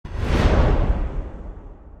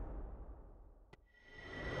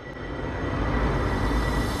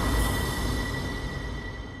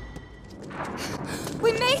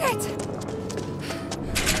made it!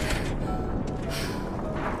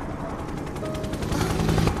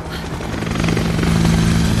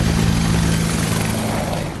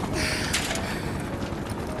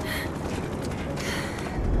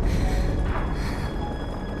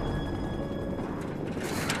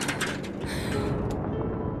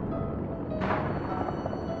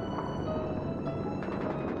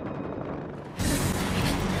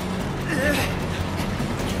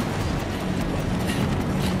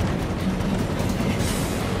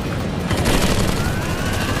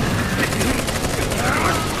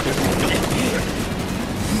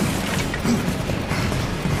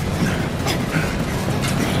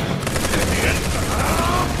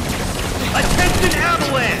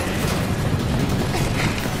 Avalanche!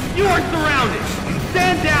 You are surrounded!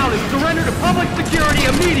 Stand down and surrender to public security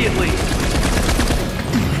immediately!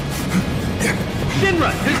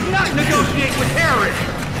 Shinra does not negotiate with terrorists!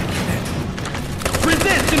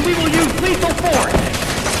 Resist and we will use lethal force!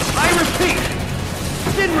 I repeat,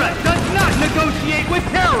 Shinra does not negotiate with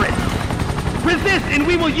terrorists! Resist and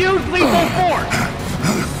we will use lethal force!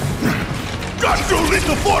 Got your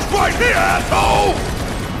lethal force right here, asshole!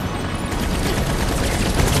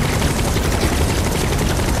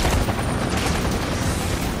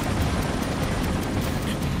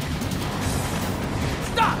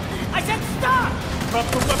 Stop! I said stop! Drop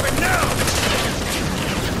the weapon now!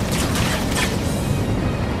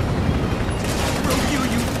 Screw you,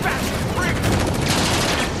 you fat prick!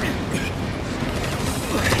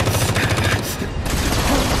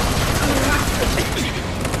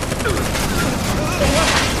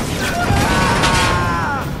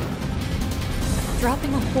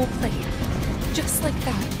 Dropping a whole plate. Just like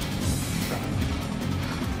that.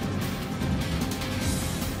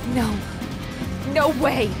 No. No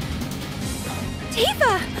way!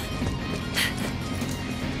 Tifa!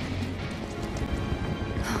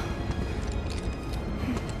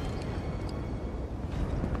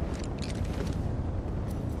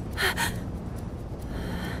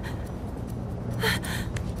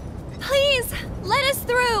 Please, let us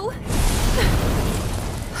through!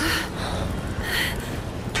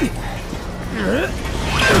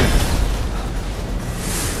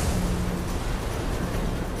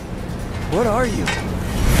 What are you?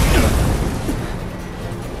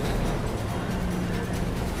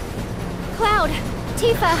 Cloud!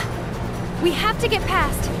 Tifa! We have to get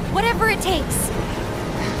past, whatever it takes.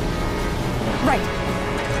 Right.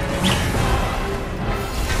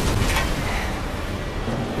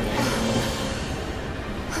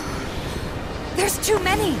 There's too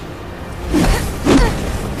many!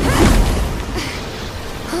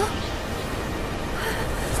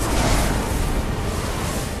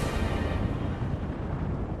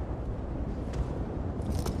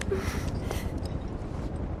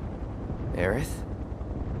 Aerith?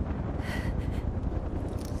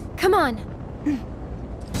 Come on!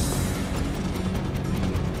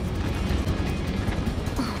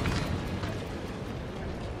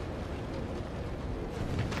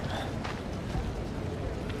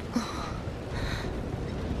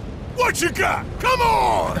 What you got? Come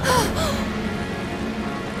on!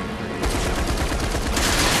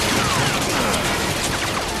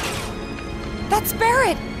 That's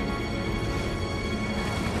Barrett!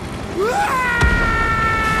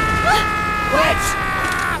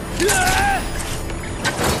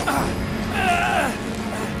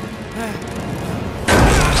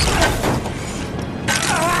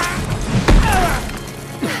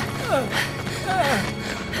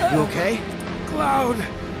 You okay? Cloud!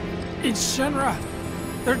 It's Shinra!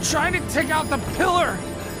 They're trying to take out the pillar!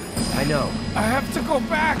 I know. I have to go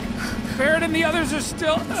back! Barrett and the others are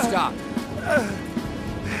still... Stop.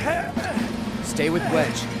 Stay with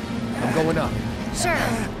Wedge. I'm going up. Sure.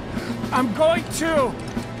 I'm going too!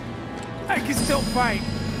 I can still fight.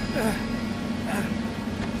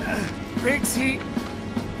 Biggs,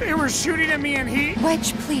 they were shooting at me and he...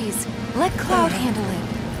 Wedge, please. Let Cloud handle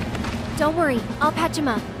it. Don't worry, I'll patch him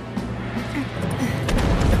up.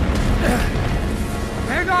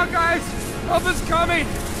 Hang on, guys! Help is coming!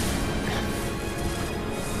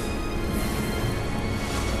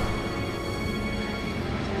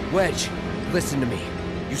 Wedge, listen to me.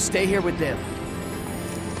 You stay here with them.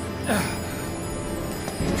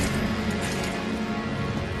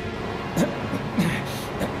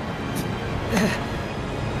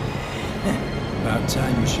 About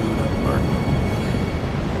time you showed up, Martin.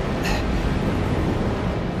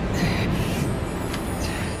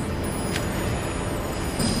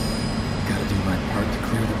 Gotta do my part to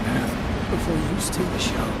clear the path before you steal the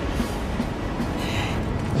show.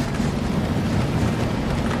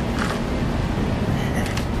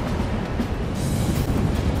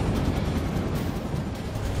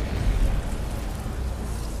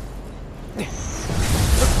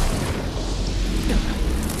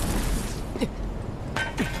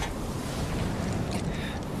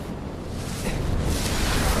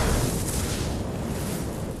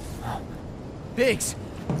 Biggs!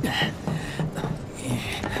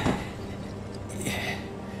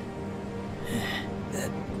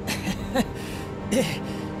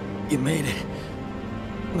 You made it.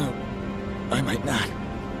 No, I might not.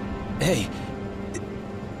 Hey,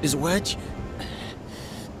 is Wedge?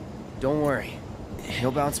 Don't worry.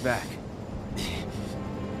 He'll bounce back.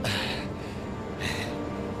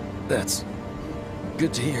 That's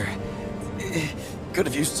good to hear. Could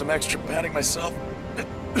have used some extra padding myself.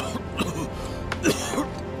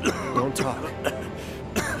 Don't talk.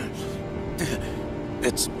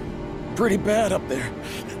 It's pretty bad up there.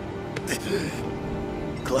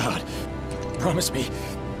 Cloud, promise me,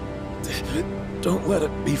 don't let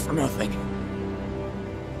it be for nothing.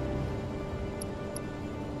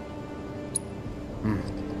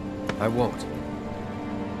 I won't.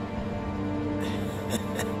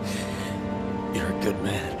 You're a good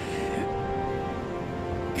man.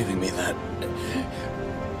 Giving me that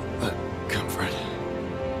comfort.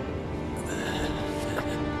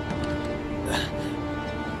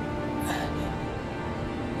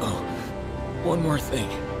 Oh, one more thing.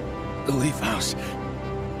 The Leaf House.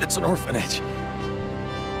 It's an orphanage.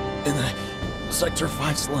 In the Sector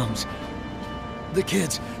 5 slums. The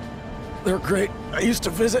kids, they're great. I used to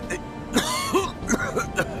visit.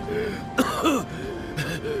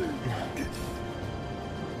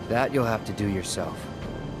 That you'll have to do yourself.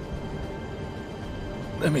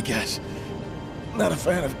 Let me guess. Not a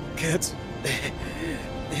fan of kids.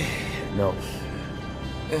 No.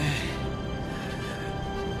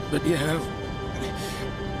 But you have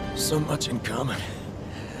so much in common.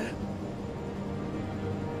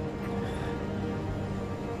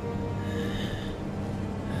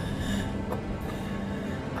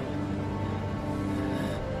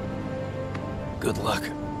 Good luck,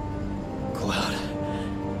 Cloud.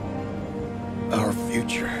 Our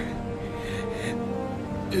future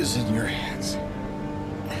is in your hands.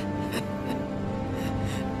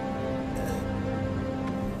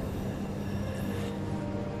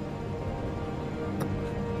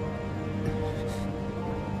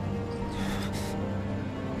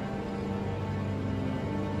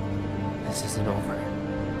 This isn't over.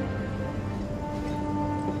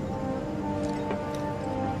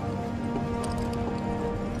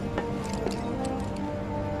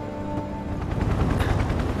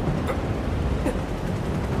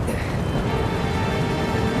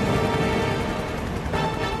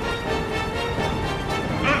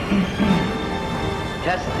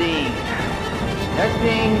 Testing.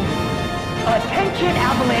 Testing. Attention,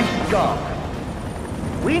 Avalanche scum.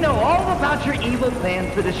 We know all about your evil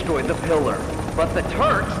plans to destroy the pillar. But the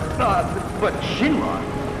Turks, but Shinra,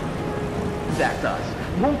 that's us,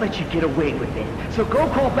 won't let you get away with it. So go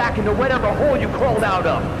crawl back into whatever hole you crawled out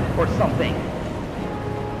of, or something.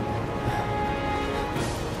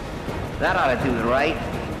 That ought to do it, right?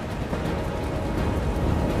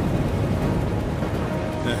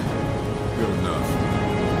 Good enough.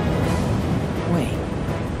 Wait,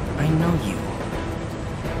 I know you.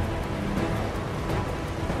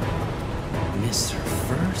 Mr.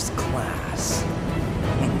 First Class.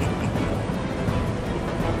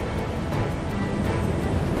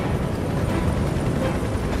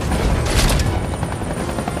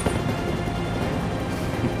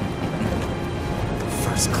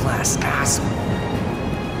 First Class asshole.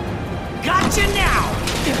 Gotcha now!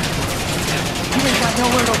 You ain't got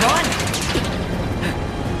nowhere to run?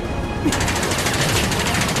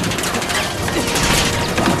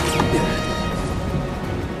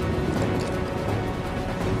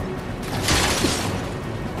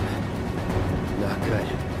 Not good.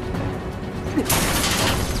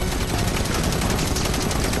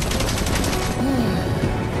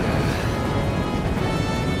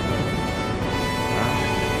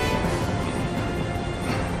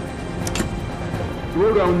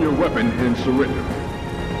 Throw down your weapon and surrender.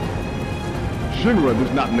 Shinra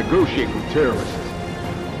does not negotiate with terrorists.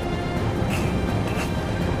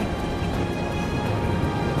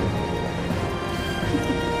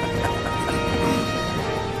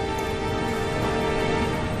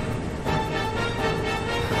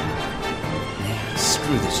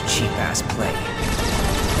 Screw this cheap-ass play.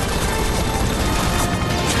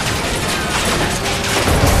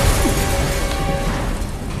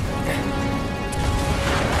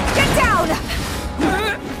 Get down!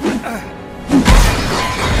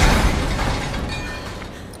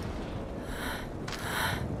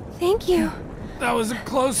 Thank you. That was a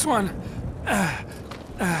close one.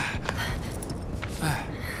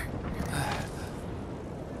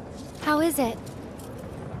 How is it?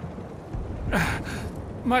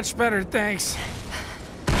 Much better, thanks.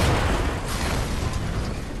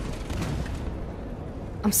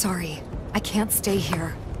 I'm sorry. I can't stay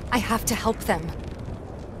here. I have to help them.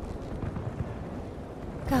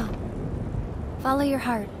 Go. Follow your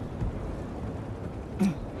heart.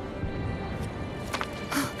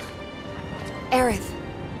 Aerith.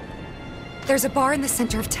 There's a bar in the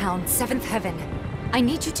center of town, Seventh Heaven. I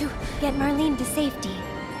need you to... Get Marlene to safety,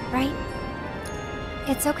 right?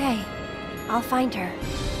 It's okay. I'll find her.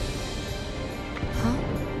 Huh?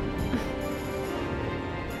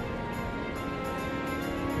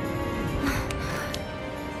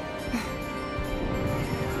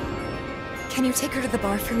 Can you take her to the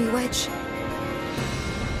bar for me, Wedge?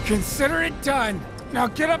 Consider it done. Now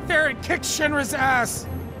get up there and kick Shinra's ass.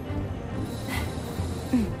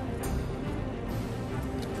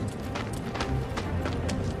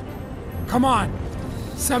 Come on.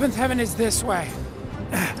 Seventh Heaven is this way.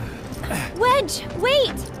 Wedge,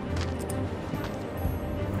 wait!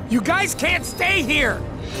 You guys can't stay here!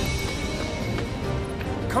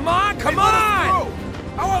 Come on, come on!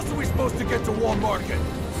 How else are we supposed to get to Wall Market?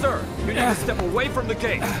 Sir, you need to step away from the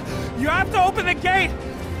gate. You have to open the gate!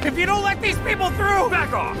 If you don't let these people through!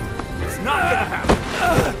 Back off! It's not gonna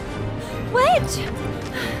happen! Wedge!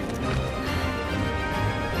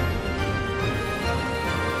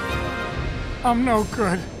 I'm no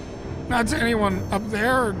good. Not to anyone up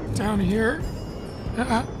there or down here.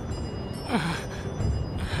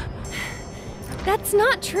 That's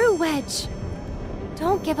not true, Wedge.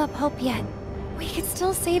 Don't give up hope yet. We could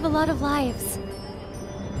still save a lot of lives.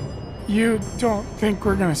 You don't think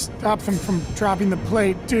we're gonna stop them from dropping the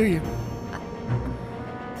plate, do you?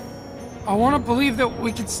 I want to believe that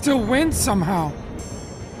we could still win somehow.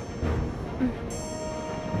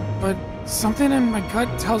 But something in my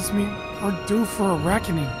gut tells me we're due for a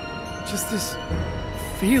reckoning. Just this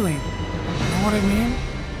feeling. You know what I mean?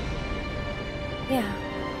 Yeah,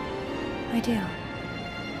 I do.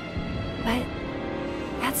 But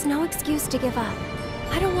that's no excuse to give up.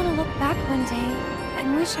 I don't want to look back one day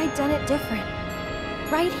and wish I'd done it different.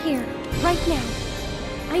 Right here, right now.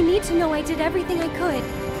 I need to know I did everything I could.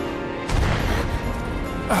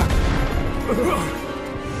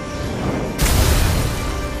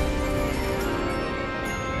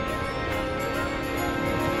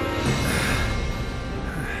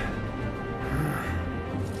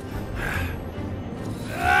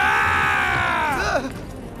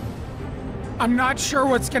 I'm not sure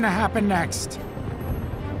what's gonna happen next.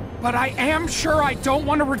 But I am sure I don't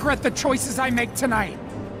want to regret the choices I make tonight.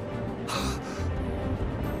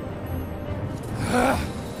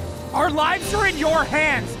 Our lives are in your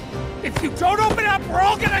hands. If you don't open up, we're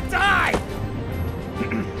all gonna die!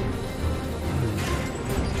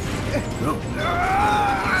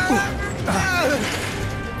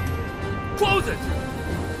 Close it!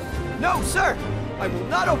 No, sir! I will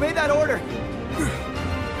not obey that order!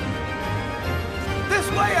 This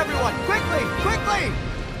way, everyone! Quickly! Quickly!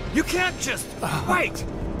 You can't just wait!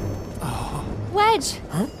 Wedge!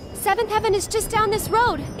 Huh? Seventh Heaven is just down this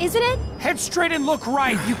road, isn't it? Head straight and look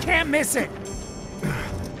right. You can't miss it.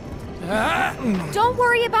 Don't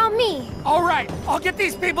worry about me. All right, I'll get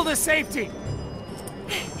these people to safety.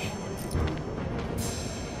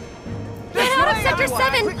 Get out of Sector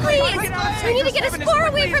 7, please! We need to get as far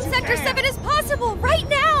away from Sector 7 as possible, right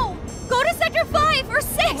now! Go to Sector 5 or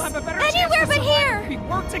 6! Anywhere but here! We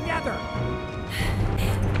work together!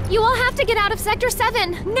 You all have to get out of Sector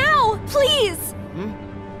 7, now! Please!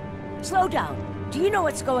 Slow down. Do you know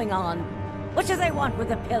what's going on? What do they want with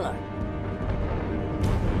the pillar?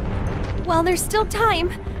 Well, there's still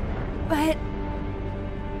time, but...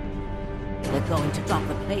 They're going to drop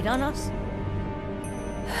the plate on us?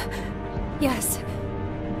 Yes.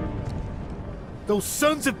 Those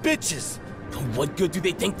sons of bitches! What good do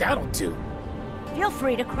they think that'll do? Feel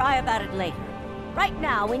free to cry about it later. Right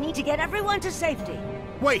now, we need to get everyone to safety.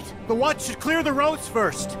 Wait, the watch should clear the roads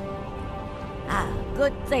first. Ah,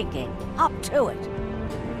 good thinking. Up to it.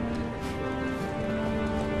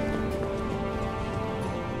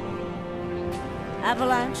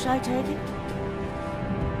 Avalanche, I take it?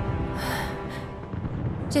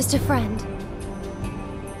 Just a friend.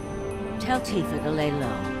 Tell Tifa to lay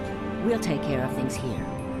low. We'll take care of things here.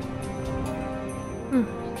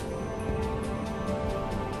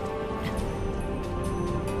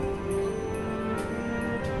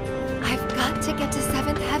 I've got to get to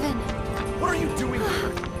Seventh Heaven. What are you doing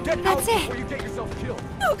here? Get That's out it. before you get yourself killed.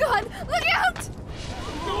 Oh God, look out!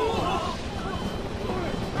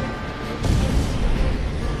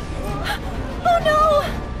 Oh no!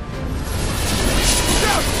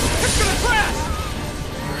 Down! It's gonna crash!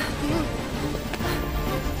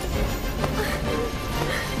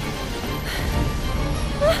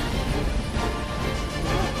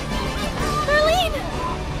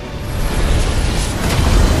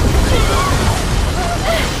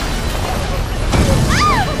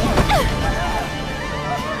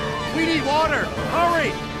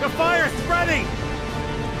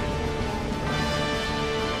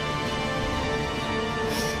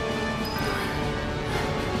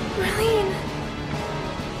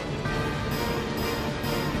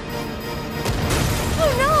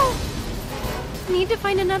 to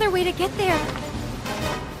find another way to get there.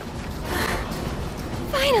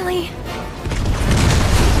 Finally!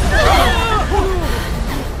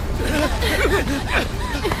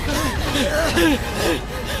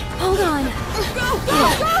 Hold on. Go!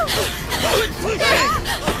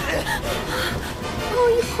 Oh,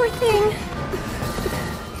 you poor thing.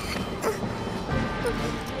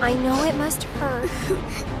 I know it must hurt,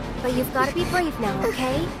 but you've got to be brave now,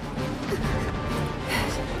 okay?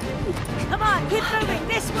 Come on, keep moving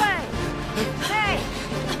this way! Hey!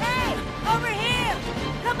 Hey! Over here!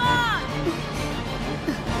 Come on!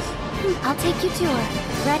 I'll take you to her.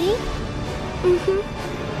 Ready?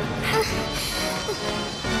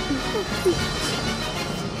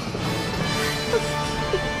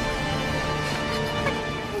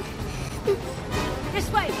 This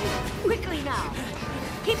way! Quickly now!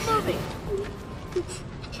 Keep moving!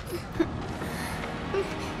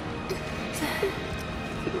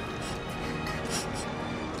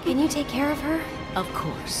 Can you take care of her? Of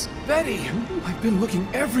course. Betty! I've been looking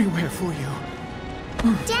everywhere for you.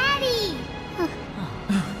 Daddy!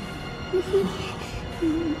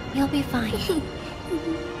 You'll be fine.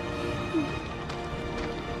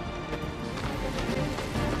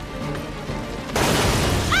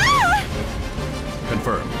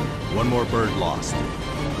 Confirmed. One more bird lost.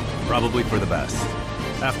 Probably for the best.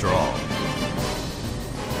 After all.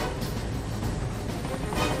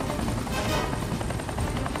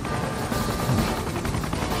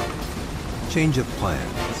 Change of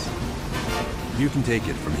plans. You can take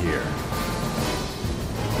it from here.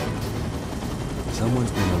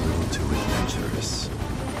 Someone's been a little too adventurous.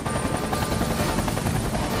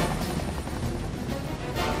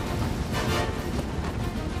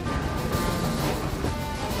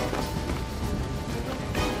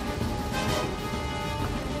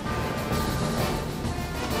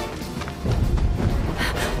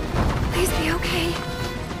 Please be okay.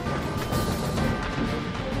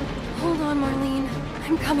 Hold on, Marlene.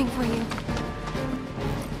 I'm coming for you.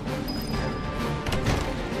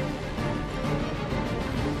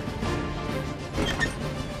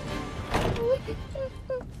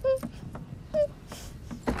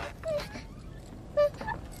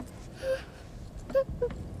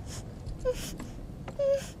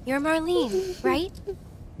 You're Marlene, right?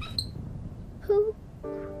 Who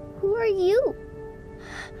are you?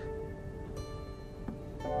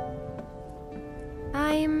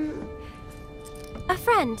 I'm a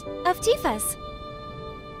friend of Tifa's.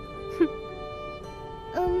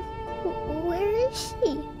 Where is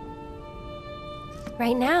she?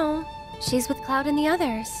 Right now, she's with Cloud and the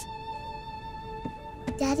others.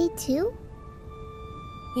 Daddy too?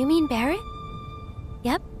 You mean Barrett?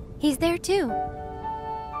 Yep, he's there too.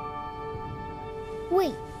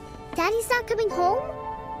 Wait, Daddy's not coming home?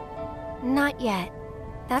 Not yet.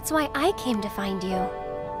 That's why I came to find you.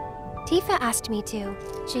 Tifa asked me to.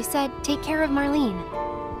 She said, take care of Marlene.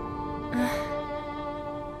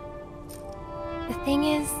 The thing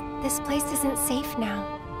is, this place isn't safe now.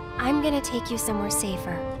 I'm gonna take you somewhere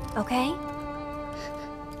safer, okay?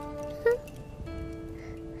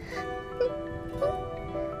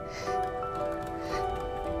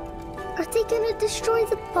 Are they gonna destroy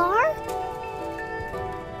the bar?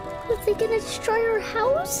 Are they gonna destroy our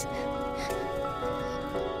house?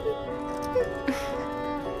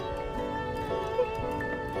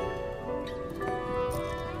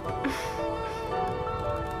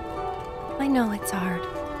 I know it's hard.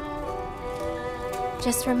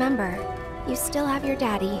 Just remember, you still have your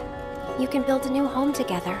daddy. You can build a new home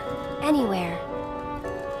together, anywhere.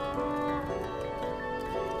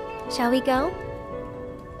 Shall we go?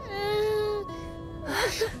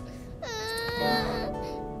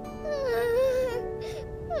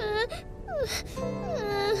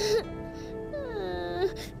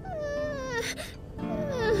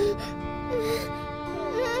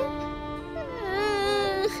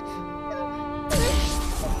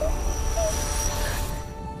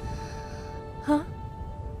 Huh?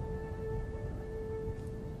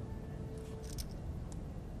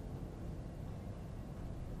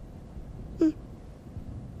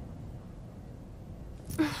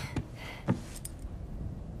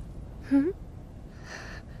 Hmm?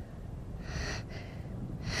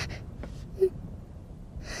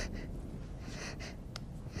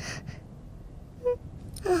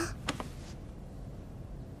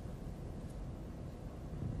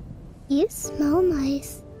 You smell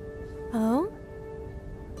nice. Oh?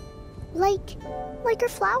 Like a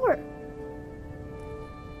flower.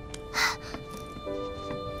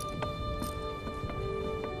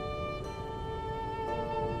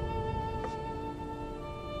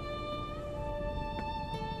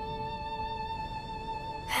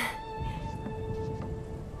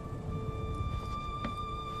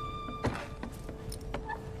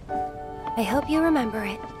 I hope you remember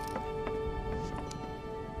it.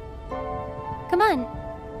 Come on.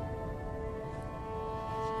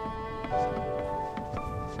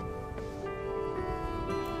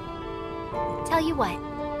 Tell you what,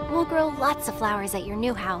 we'll grow lots of flowers at your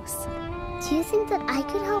new house. Do you think that I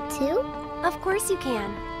could help too? Of course you can.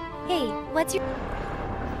 Hey, what's your...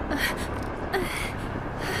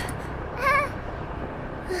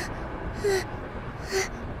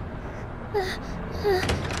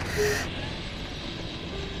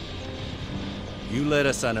 You led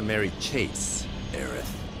us on a merry chase, Aerith.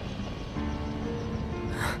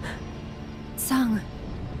 Sung.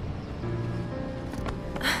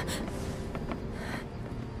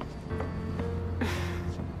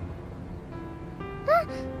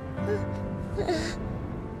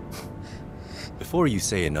 Before you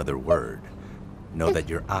say another word, know that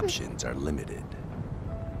your options are limited.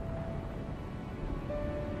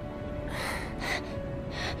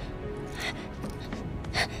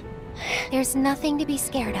 There's nothing to be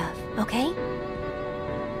scared of, okay?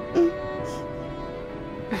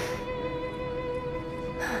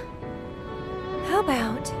 How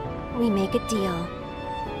about we make a deal?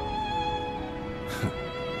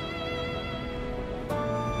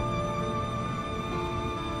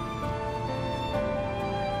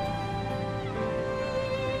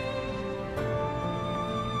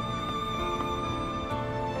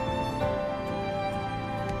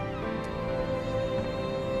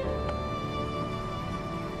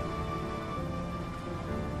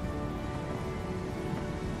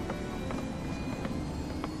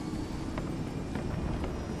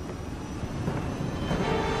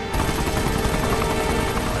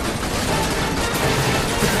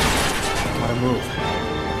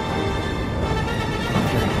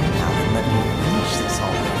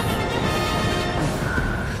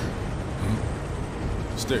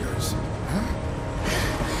 Stairs.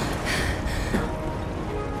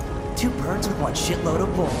 Two birds with one shitload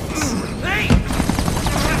of bullets. Hey!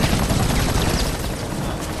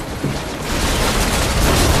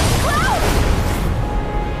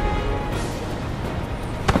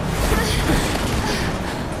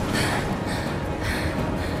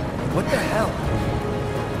 What the hell?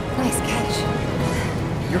 Nice catch.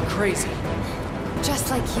 You're crazy. Just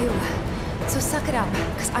like you. So suck it up,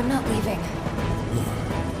 because I'm not leaving.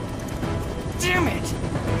 Damn it!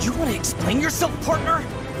 You want to explain yourself, partner?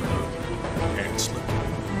 Hand slip.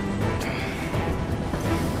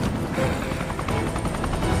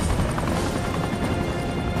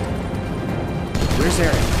 Where's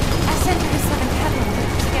Aerith? I sent her to Seventh Heaven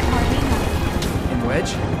to get Marlena. And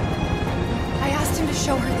Wedge? I asked him to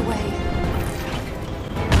show her the way.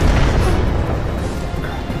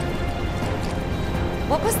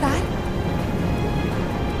 What was that?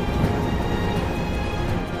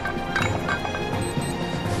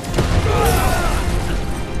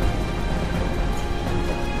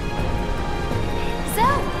 So,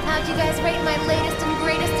 how'd you guys rate my latest and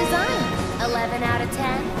greatest design? 11 out of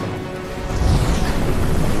 10?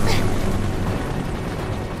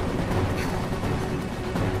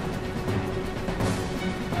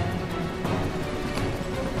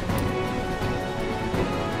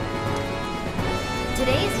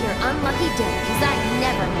 Today's your unlucky day, because that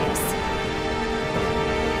never makes.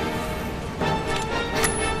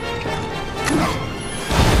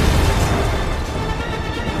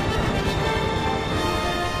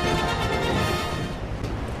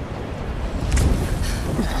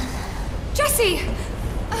 Jesse!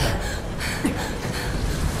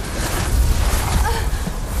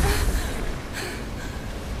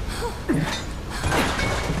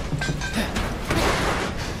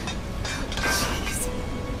 Jeez.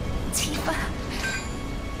 Tifa.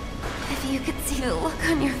 If you could see the look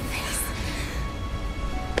on your face.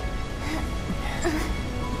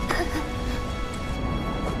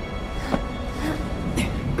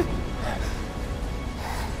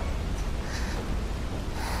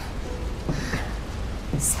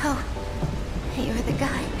 So, you're the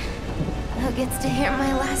guy who gets to hear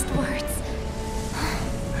my last words.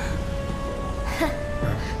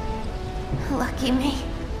 Lucky me.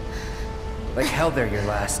 Like hell they're your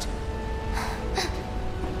last.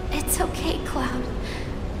 It's okay, Cloud.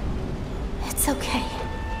 It's okay.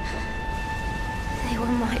 They were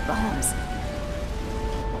my bombs.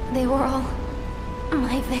 They were all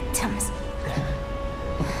my victims.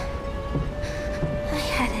 I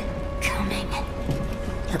had it coming.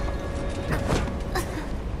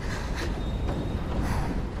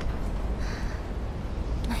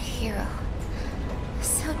 My hero.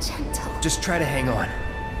 So gentle. Just try to hang on.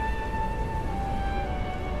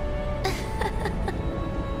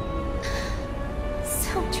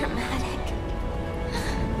 So dramatic.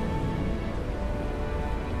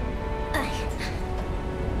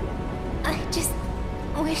 just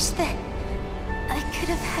wish that I could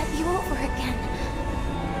have had you over again.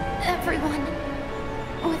 Everyone,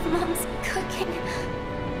 with Mom's cooking.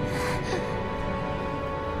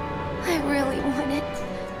 I really wanted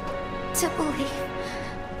to believe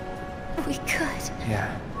we could.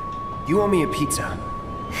 Yeah. You owe me a pizza.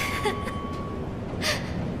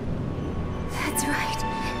 That's right.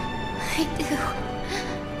 I do.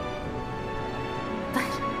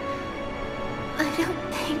 But I don't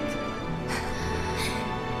think...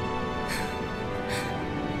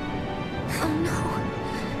 Oh no.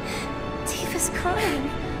 Tifa's crying.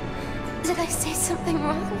 Did I say something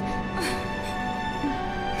wrong?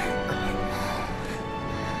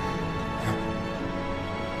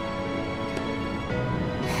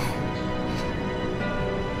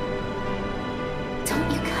 Don't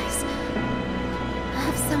you guys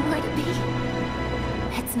have somewhere to be?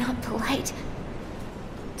 It's not polite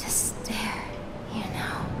to stare, you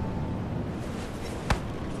know.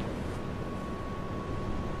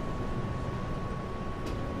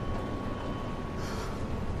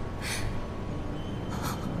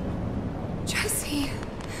 Jesse.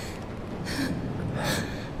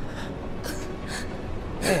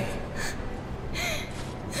 Hey.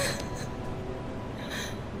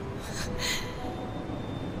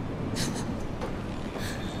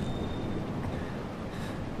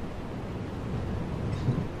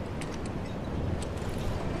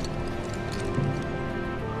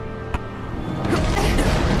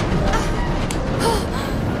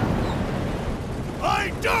 I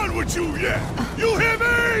ain't done with you yet! You hear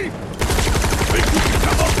me? Think you can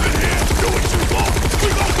come up in here and do what you want? We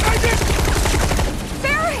gon' take it?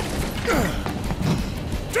 Barret!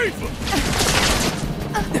 Tifa!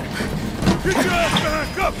 Get your ass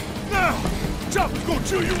back up! Now! Chopper's gonna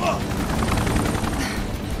chew you up!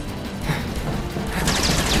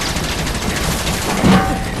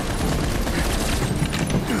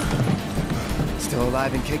 Still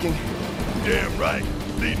alive and kicking? Damn right!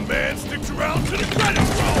 Leading man sticks around to the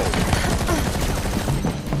credits roll!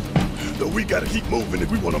 Though we gotta keep moving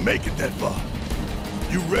if we wanna make it that far.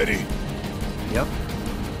 You ready? Yep.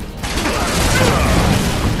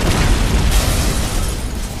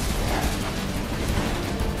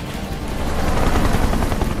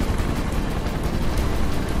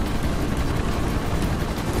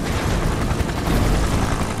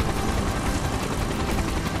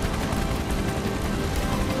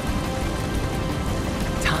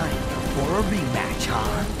 Time for a rematch,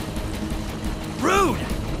 huh? Rude!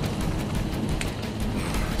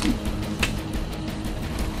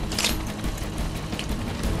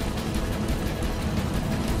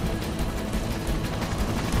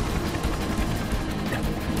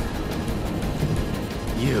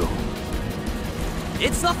 You.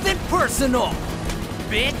 It's nothing personal,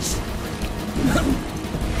 bitch!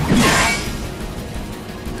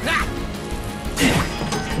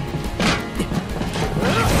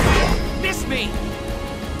 Miss me!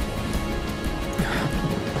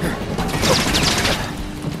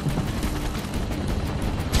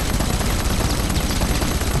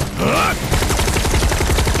 Huh?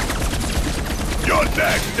 You're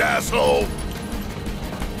next, asshole!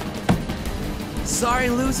 Sorry,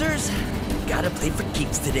 losers. Gotta play for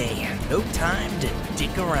keeps today. No time to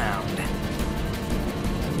dick around.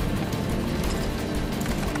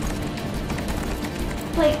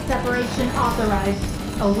 Plate separation authorized.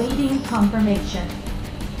 Awaiting confirmation.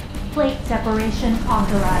 Plate separation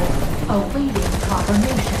authorized. Awaiting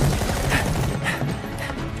confirmation.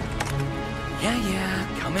 Yeah,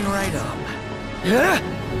 coming right up. Yeah?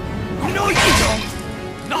 No, you don't!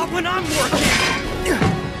 Not when I'm working!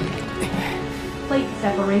 Plate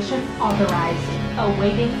separation authorized.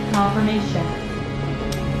 Awaiting confirmation.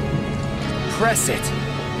 Press it.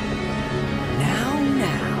 Now.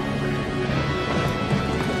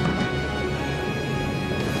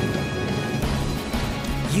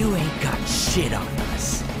 You ain't got shit on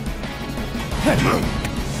us. That'll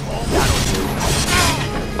do.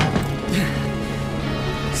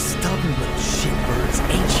 Stubborn little shitbirds,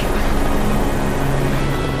 ain't you?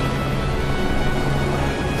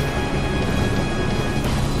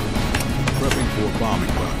 Prepping for a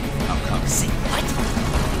bombing run. I'm coming. See what?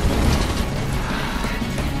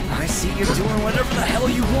 I see you're doing whatever the hell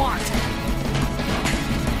you want.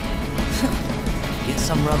 Guess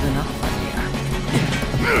I'm rubbing off on you.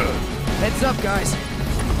 Heads up, guys.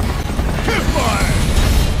 Hit fire!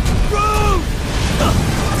 Rude!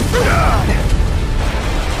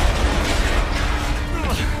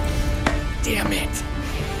 Damn it!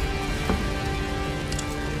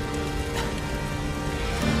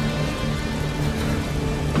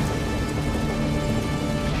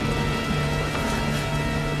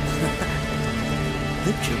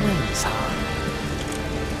 The killings, huh?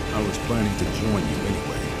 I was planning to join you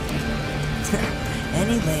anyway.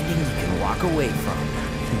 Any landing you can walk away from.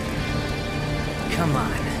 Come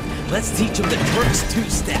on, let's teach him the Turks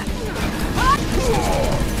two-step.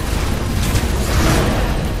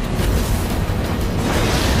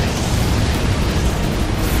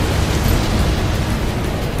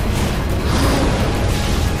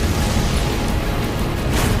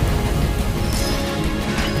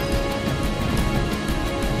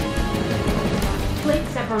 Plate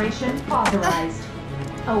separation authorized.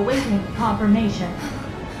 Awaiting confirmation.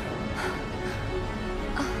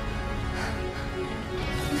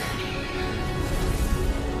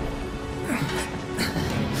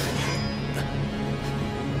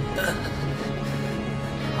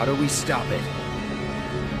 How do we stop it?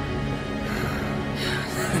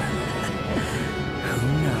 Who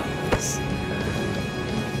knows?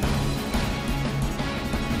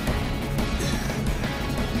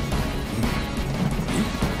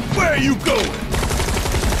 Where are you going?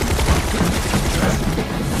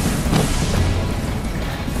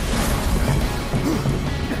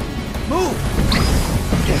 Move!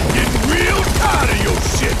 Getting real tired of your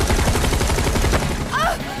shit!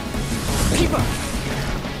 Tifa!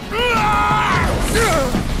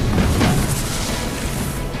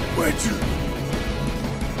 Where'd you...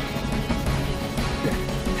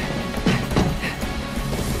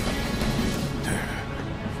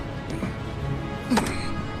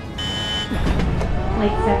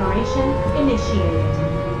 Plate separation initiated.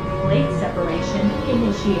 Plate separation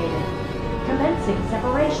initiated. Commencing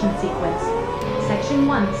separation sequence. Section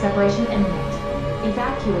 1 separation imminent.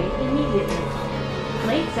 Evacuate immediately.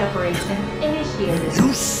 Plate separation initiated.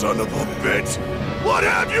 You son of a bitch! What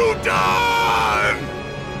have you done?!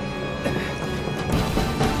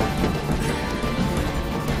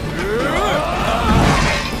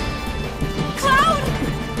 Cloud!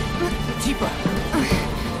 Tifa!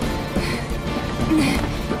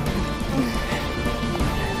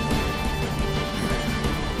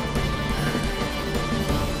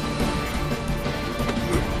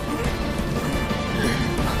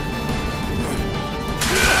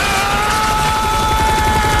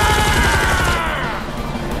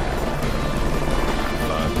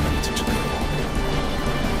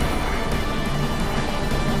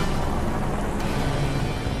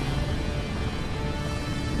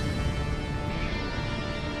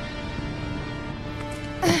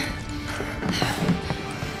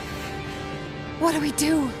 What do we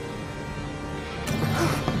do?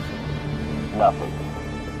 Nothing.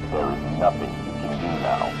 There is nothing you can do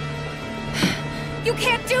now. You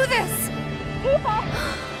can't do this! Tifa!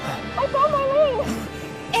 I found Marlene!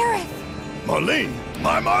 Aerith! Marlene?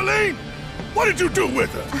 My Marlene? What did you do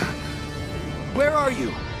with her? Where are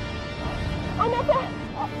you? I'm at the...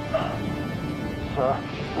 Sir,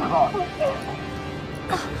 you're wrong.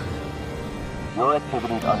 Your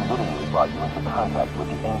activities unwittingly brought you into contact with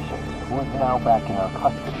the Ancients, who is now back in our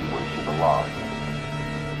custody where she belongs.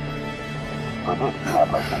 For this, you have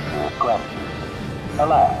my sincerest gratitude.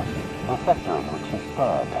 Alas, the sector in which you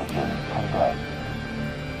stand has been condemned.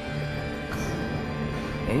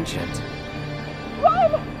 Ancient.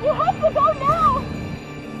 Run! You have to go now!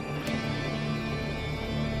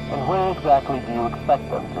 And where exactly do you expect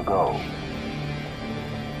them to go?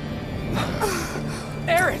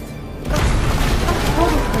 Aerith!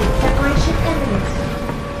 Total plate separation imminent.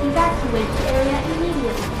 Evacuate the area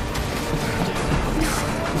immediately.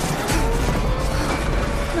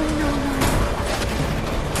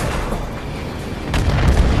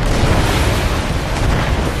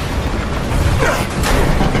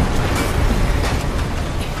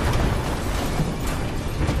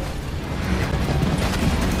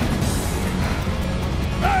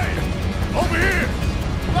 Hey! Over here!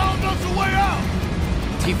 Found us a way out!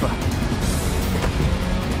 Tifa,